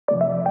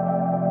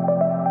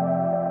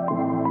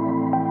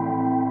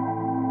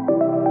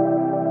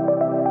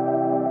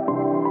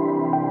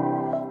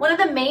One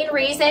of the main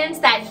reasons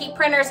that heat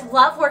printers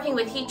love working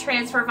with heat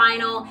transfer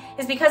vinyl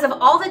is because of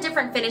all the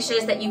different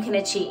finishes that you can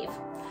achieve.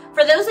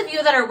 For those of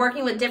you that are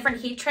working with different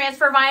heat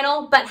transfer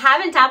vinyl but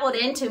haven't dabbled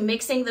into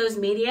mixing those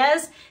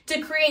medias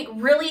to create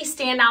really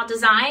standout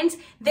designs,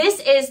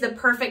 this is the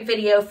perfect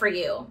video for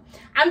you.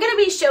 I'm going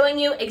to be showing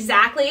you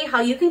exactly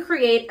how you can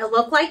create a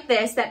look like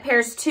this that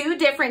pairs two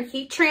different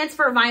heat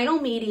transfer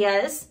vinyl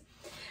medias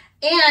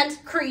and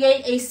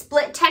create a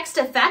split text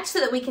effect so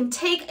that we can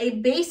take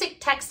a basic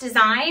text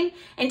design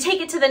and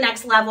take it to the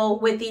next level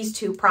with these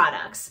two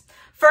products.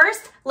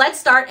 First, let's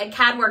start at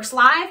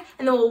CadworxLIVE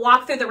and then we'll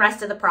walk through the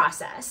rest of the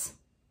process.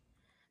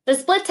 The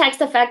split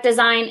text effect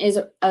design is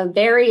a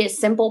very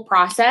simple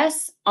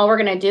process. All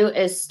we're going to do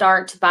is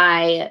start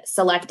by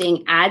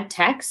selecting Add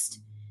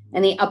Text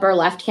in the upper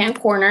left-hand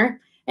corner,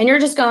 and you're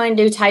just going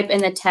to type in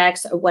the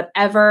text or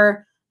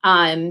whatever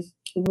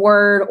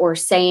word or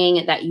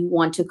saying that you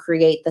want to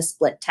create the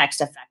split text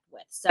effect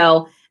with.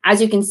 So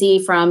as you can see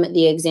from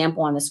the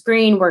example on the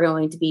screen, we're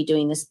going to be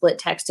doing the split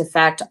text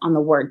effect on the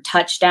word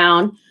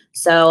touchdown.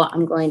 So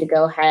I'm going to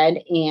go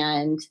ahead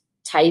and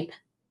type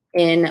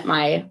in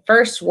my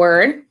first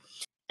word,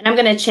 and I'm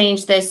going to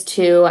change this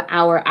to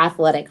our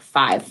Athletic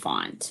 5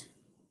 font.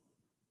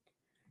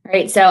 All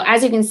right, so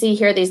as you can see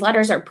here, these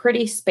letters are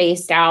pretty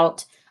spaced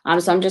out.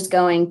 So I'm just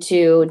going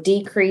to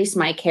decrease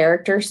my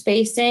character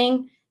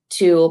spacing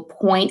to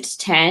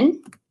 0.10.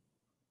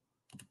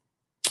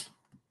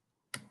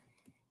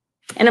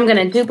 And I'm going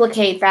to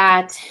duplicate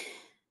that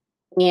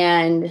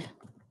and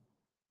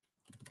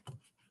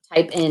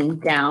type in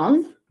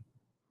down.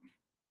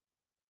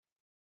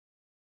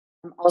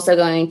 I'm also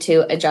going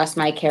to adjust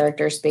my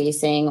character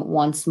spacing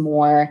once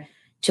more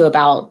to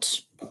about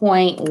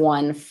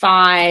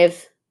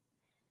 0.15,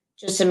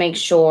 just to make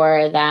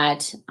sure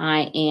that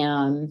I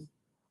am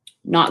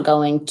not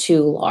going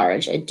too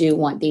large. I do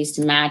want these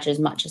to match as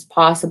much as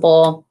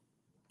possible.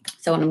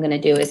 So what I'm going to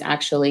do is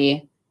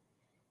actually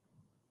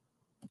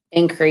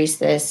increase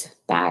this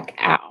back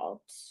out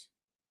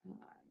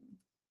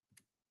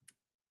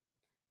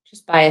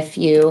just by a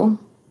few.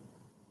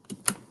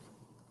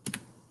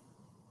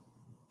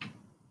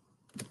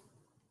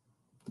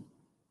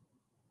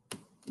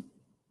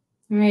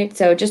 All right,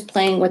 so just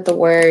playing with the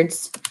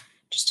words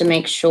just to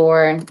make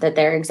sure that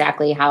they're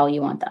exactly how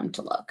you want them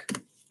to look.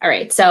 All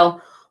right,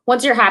 so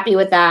once you're happy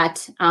with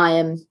that,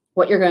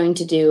 what you're going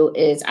to do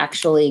is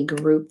actually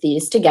group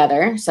these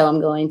together. So I'm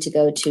going to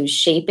go to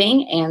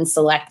Shaping and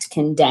select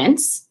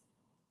Condense.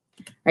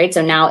 All right,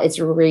 so now it's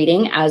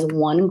reading as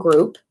one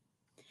group.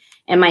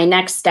 And my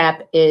next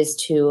step is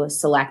to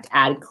select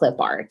Add Clip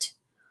Art.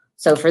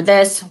 So for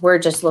this, we're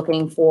just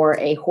looking for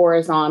a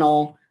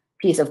horizontal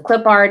piece of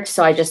clip art.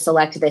 So I just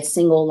selected a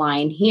single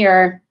line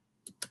here.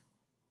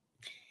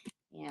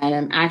 And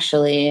I'm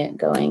actually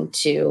going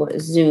to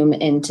zoom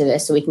into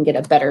this so we can get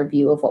a better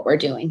view of what we're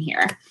doing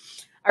here.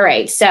 All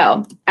right,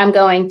 so I'm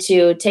going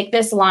to take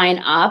this line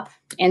up.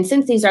 And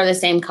since these are the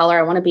same color,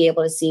 I want to be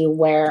able to see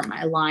where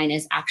my line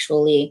is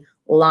actually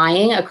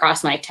lying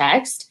across my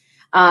text.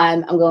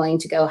 I'm going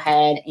to go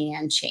ahead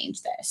and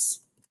change this.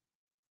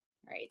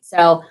 All right,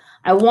 so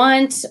I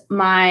want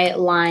my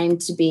line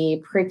to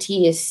be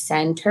pretty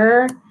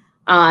center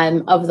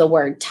of the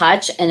word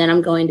touch, and then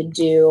I'm going to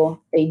do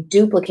a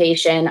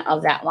duplication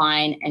of that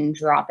line and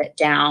drop it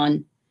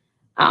down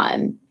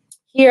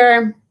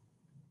here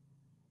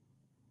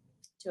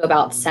to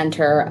about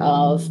center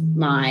of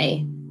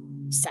my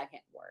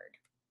second word,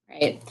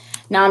 right?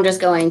 Now I'm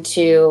just going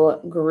to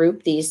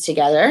group these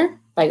together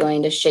by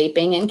going to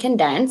Shaping and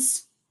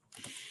Condense.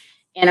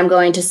 And I'm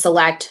going to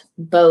select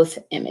both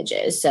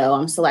images. So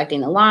I'm selecting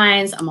the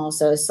lines. I'm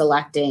also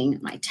selecting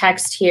my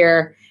text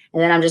here.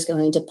 And then I'm just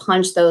going to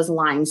punch those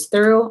lines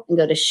through and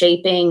go to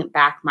Shaping,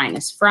 back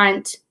minus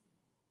front.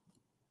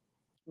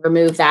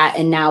 Remove that.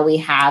 And now we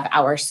have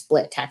our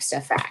split text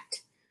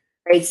effect.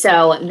 Right,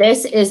 so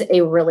this is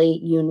a really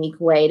unique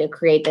way to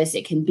create this.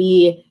 It can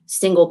be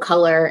single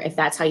color if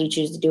that's how you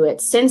choose to do it.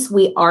 Since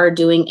we are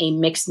doing a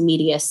mixed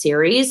media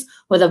series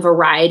with a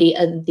variety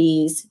of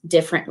these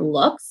different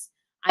looks,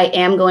 I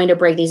am going to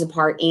break these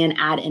apart and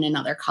add in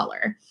another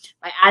color.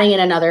 By adding in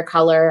another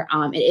color,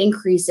 it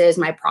increases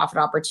my profit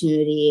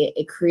opportunity.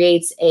 It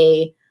creates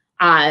a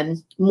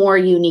more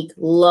unique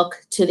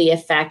look to the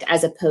effect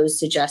as opposed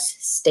to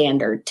just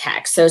standard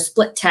text. So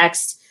split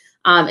text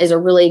is a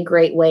really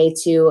great way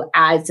to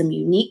add some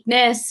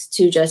uniqueness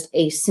to just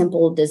a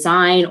simple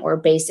design or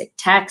basic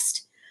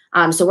text.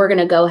 So we're going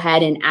to go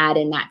ahead and add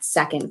in that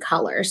second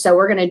color. So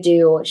we're going to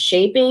do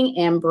Shaping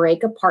and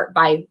break apart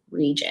by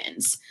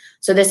regions.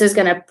 So this is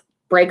going to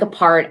break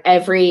apart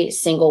every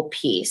single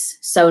piece.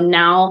 So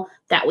now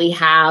that we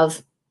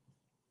have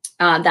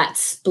that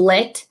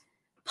split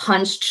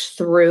punched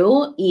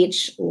through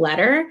each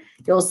letter,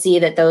 you'll see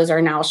that those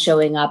are now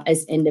showing up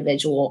as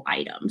individual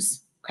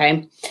items.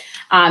 Okay.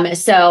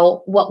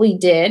 So what we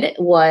did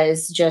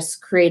was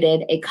just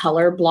created a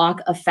color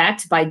block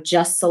effect by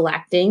just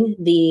selecting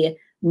the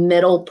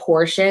middle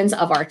portions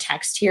of our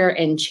text here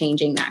and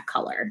changing that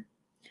color.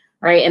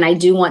 All right. And I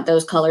do want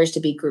those colors to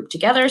be grouped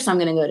together. So I'm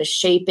going to go to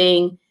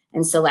Shaping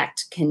and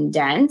select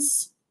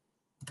condense.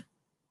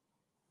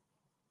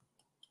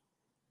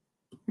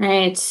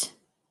 Right.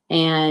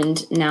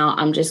 And now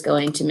I'm just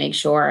going to make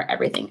sure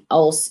everything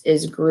else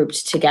is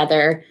grouped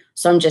together.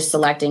 So I'm just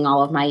selecting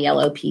all of my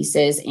yellow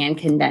pieces and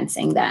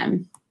condensing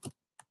them.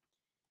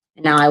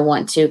 And now I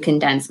want to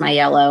condense my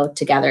yellow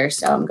together.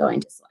 So I'm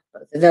going to select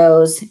both of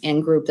those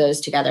and group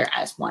those together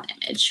as one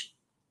image.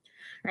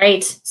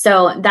 Right.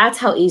 So that's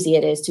how easy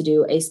it is to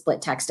do a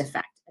split text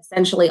effect.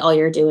 Essentially, all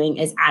you're doing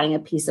is adding a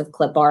piece of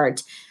clip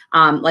art,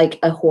 like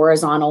a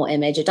horizontal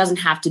image. It doesn't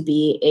have to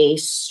be a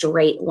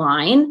straight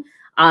line.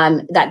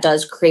 That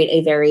does create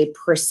a very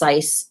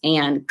precise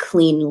and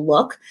clean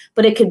look,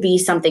 but it could be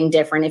something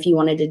different. If you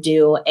wanted to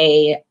do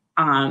a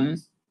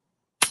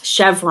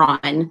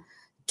chevron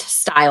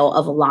style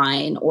of a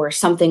line or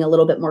something a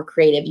little bit more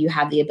creative, you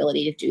have the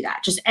ability to do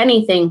that. Just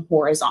anything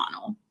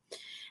horizontal.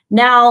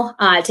 Now,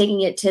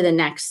 taking it to the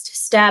next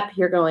step,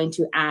 you're going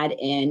to add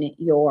in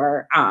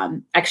your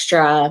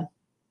extra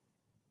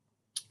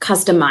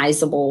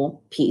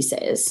customizable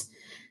pieces.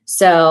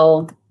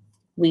 So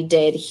we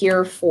did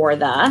here for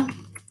the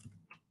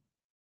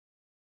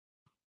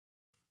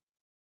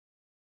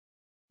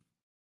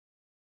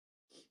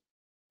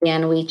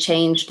and we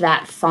changed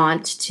that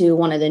font to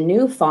one of the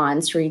new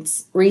fonts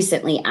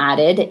recently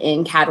added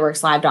in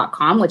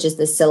CadworxLIVE.com, which is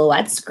the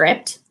Silhouette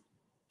script.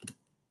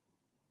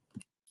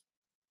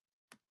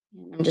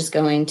 I'm just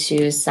going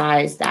to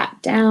size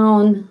that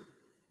down.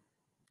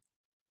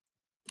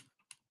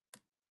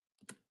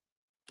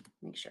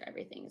 Make sure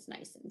everything is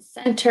nice and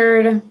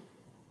centered.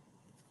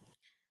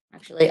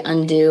 Actually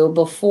undo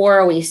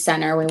before we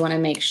center, we want to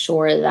make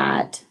sure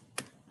that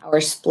our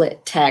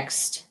split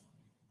text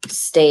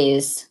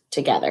stays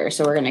together.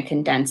 So we're going to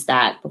condense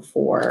that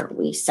before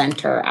we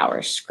center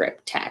our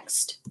script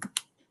text.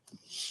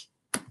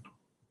 All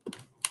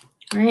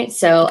right,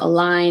 so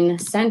align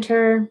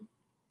center.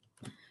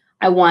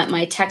 I want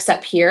my text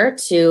up here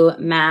to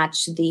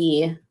match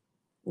the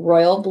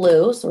royal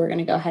blue. So we're going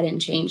to go ahead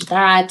and change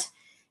that.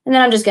 And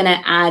then I'm just going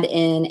to add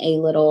in a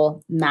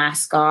little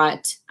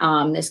mascot.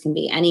 This can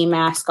be any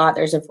mascot.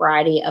 There's a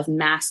variety of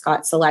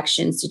mascot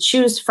selections to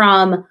choose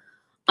from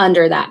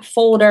under that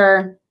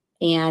folder.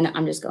 And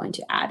I'm just going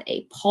to add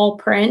a paw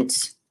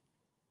print.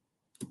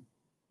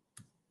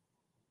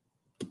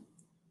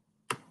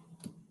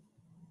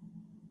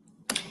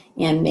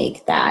 And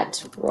make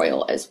that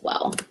royal as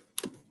well.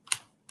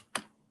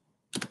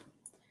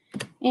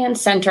 And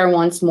center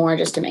once more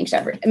just to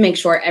make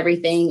sure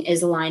everything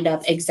is lined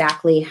up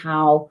exactly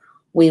how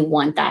we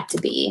want that to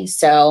be.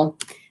 So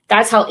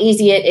that's how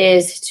easy it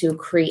is to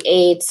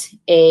create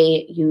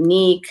a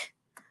unique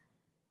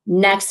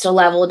next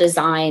level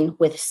design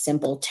with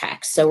simple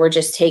text. So we're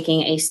just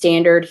taking a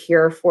standard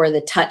here for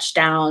the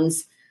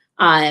touchdowns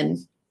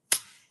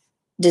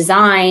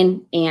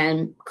design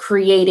and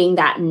creating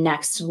that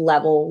next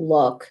level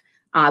look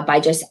by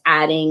just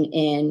adding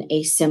in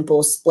a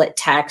simple split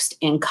text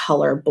and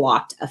color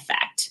blocked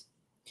effect.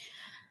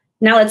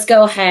 Now let's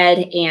go ahead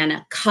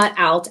and cut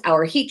out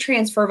our heat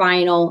transfer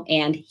vinyl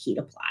and heat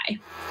apply.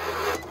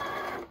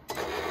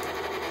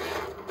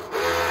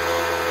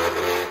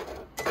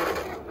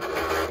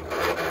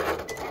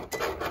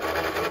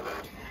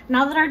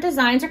 Now that our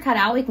designs are cut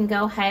out, we can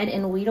go ahead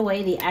and weed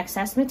away the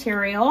excess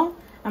material.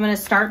 I'm going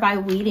to start by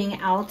weeding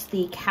out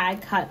the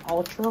CadCut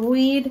Ultra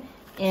Weed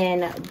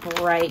in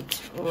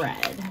bright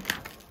red.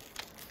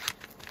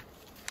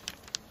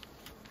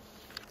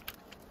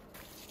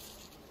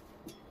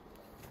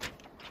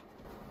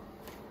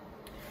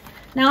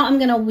 Now I'm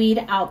going to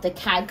weed out the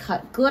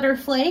CadCut Glitter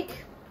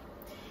Flake.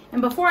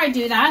 And before I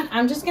do that,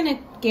 I'm just going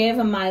to give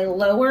my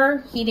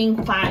lower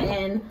heating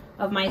platen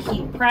of my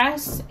heat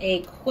press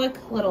a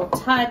quick little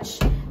touch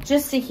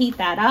just to heat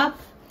that up.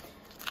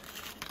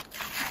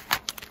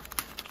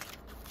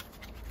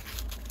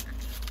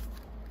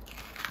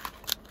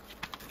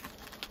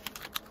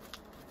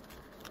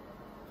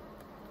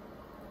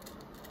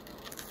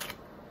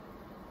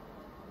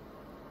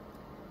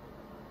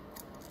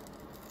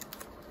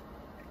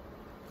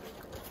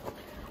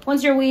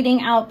 Once you're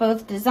weeding out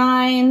both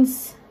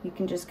designs, you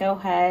can just go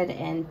ahead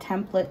and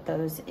template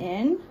those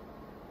in.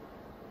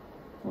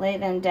 Lay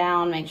them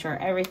down, make sure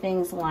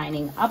everything's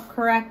lining up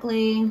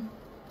correctly. And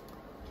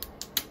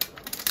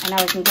now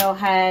we can go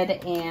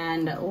ahead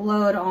and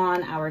load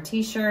on our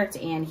t-shirts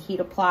and heat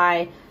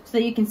apply so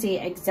that you can see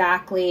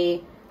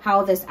exactly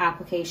how this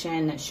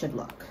application should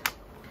look.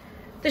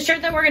 The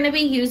shirt that we're going to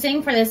be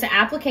using for this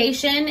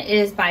application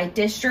is by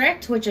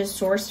District, which is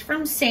sourced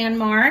from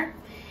Sanmar.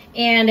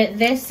 And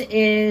this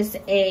is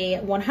a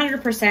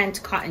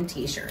 100% cotton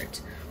t-shirt,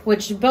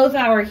 which both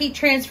our heat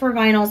transfer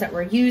vinyls that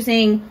we're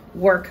using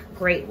work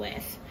great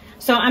with.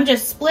 So I'm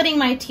just splitting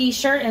my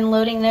t-shirt and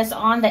loading this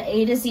on the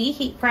A to Z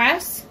heat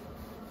press.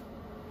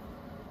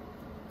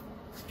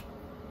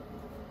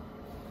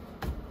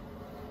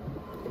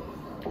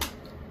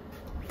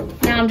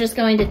 Now I'm just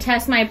going to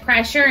test my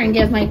pressure and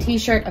give my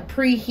t-shirt a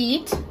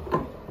preheat.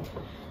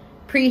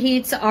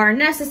 Preheats are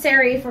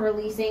necessary for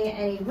releasing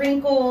any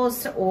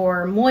wrinkles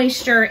or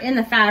moisture in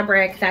the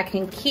fabric that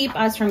can keep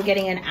us from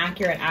getting an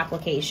accurate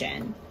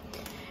application.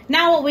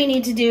 Now what we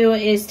need to do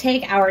is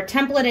take our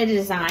templated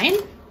design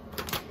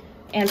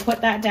and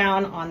put that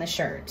down on the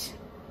shirt.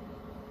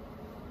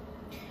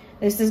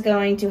 This is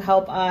going to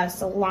help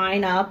us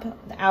line up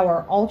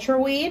our ultra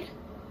weed,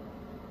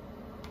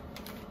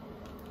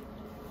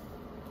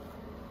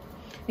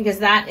 because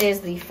that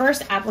is the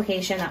first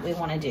application that we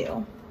want to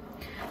do.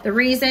 The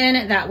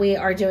reason that we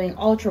are doing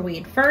ultra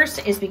weed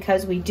first is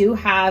because we do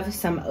have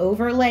some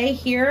overlay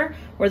here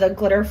where the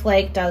glitter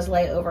flake does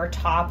lay over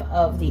top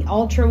of the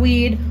ultra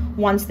weed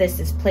once this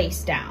is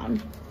placed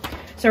down.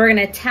 So we're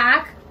going to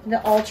tack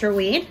the ultra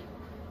weed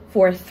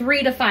for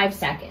 3 to 5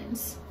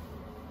 seconds.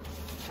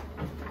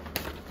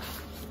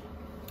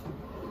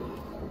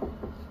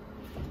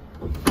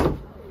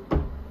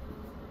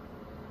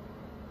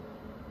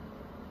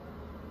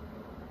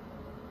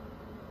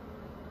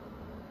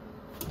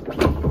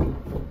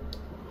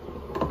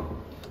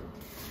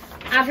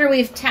 After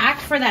we've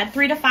tacked for that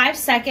 3 to 5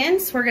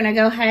 seconds, we're gonna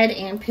go ahead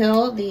and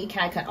peel the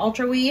CadCut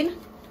Ultra Weed.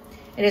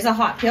 It is a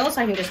hot peel,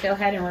 so I can just go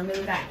ahead and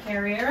remove that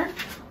carrier.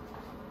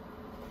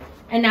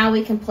 And now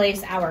we can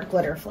place our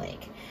glitter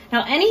flake.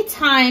 Now,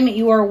 anytime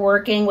you are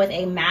working with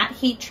a matte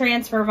heat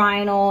transfer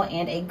vinyl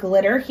and a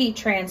glitter heat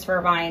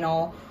transfer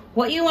vinyl,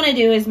 what you wanna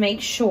do is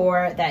make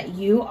sure that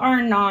you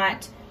are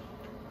not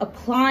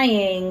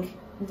applying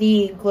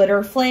the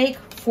glitter flake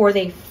for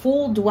the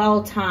full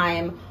dwell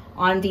time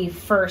on the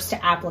first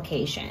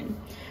application.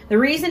 The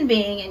reason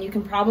being, and you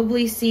can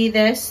probably see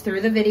this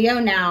through the video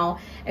now,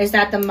 is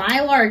that the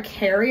Mylar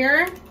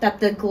carrier that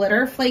the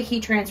glitter flake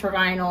heat transfer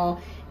vinyl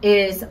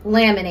is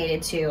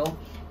laminated to,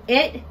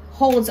 it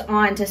holds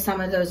on to some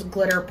of those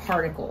glitter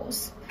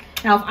particles.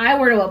 Now, if I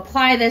were to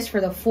apply this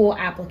for the full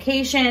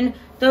application,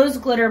 those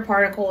glitter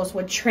particles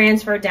would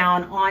transfer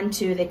down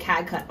onto the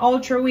CadCut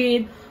Ultra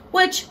Weed,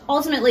 which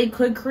ultimately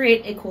could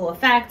create a cool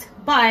effect.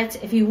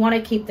 But if you want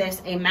to keep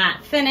this a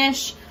matte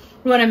finish,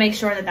 we want to make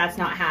sure that that's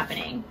not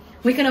happening.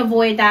 We can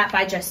avoid that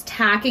by just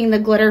tacking the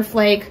glitter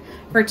flake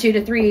for 2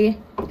 to 3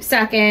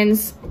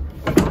 seconds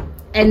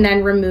and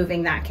then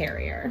removing that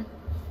carrier.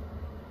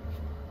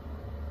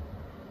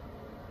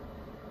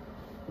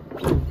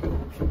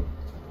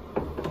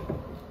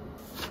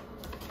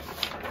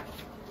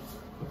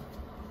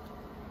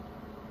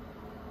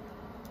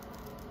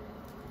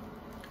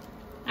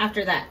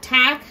 After that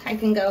tack, I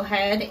can go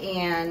ahead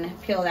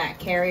and peel that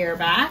carrier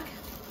back.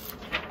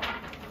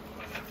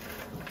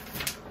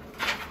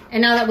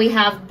 And now that we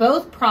have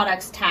both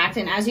products tacked,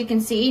 and as you can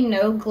see,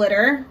 no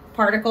glitter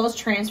particles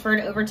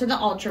transferred over to the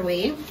Ultra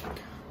Weed,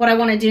 what I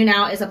want to do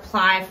now is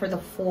apply for the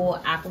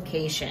full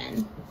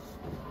application.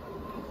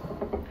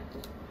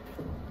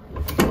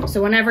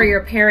 So whenever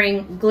you're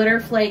pairing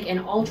glitter flake and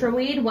Ultra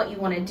Weed, what you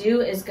want to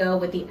do is go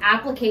with the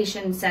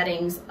application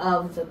settings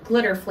of the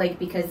glitter flake,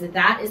 because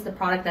that is the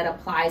product that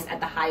applies at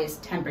the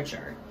highest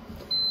temperature.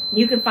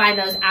 You can find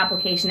those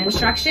application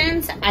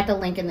instructions at the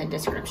link in the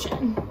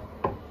description.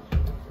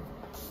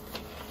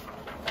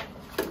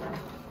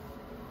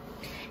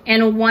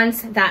 And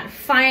once that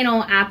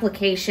final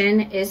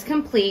application is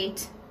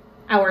complete,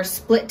 our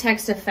split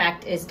text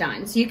effect is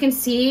done. So you can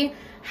see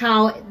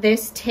how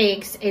this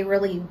takes a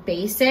really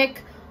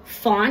basic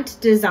font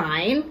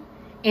design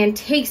and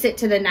takes it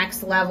to the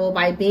next level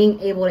by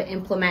being able to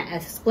implement a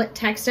split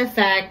text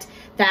effect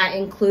that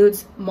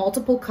includes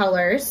multiple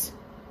colors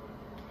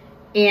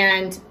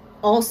and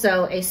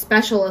also a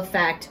special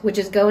effect, which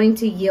is going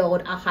to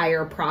yield a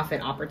higher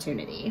profit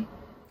opportunity.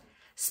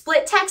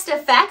 Split text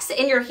effects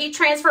in your heat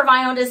transfer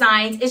vinyl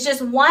designs is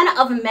just one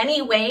of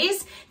many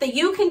ways that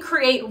you can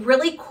create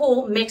really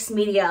cool mixed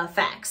media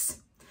effects.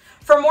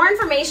 For more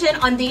information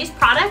on these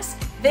products,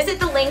 visit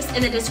the links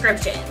in the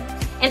description.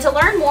 And to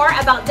learn more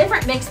about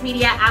different mixed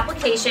media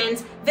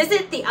applications,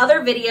 visit the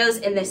other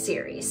videos in this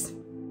series.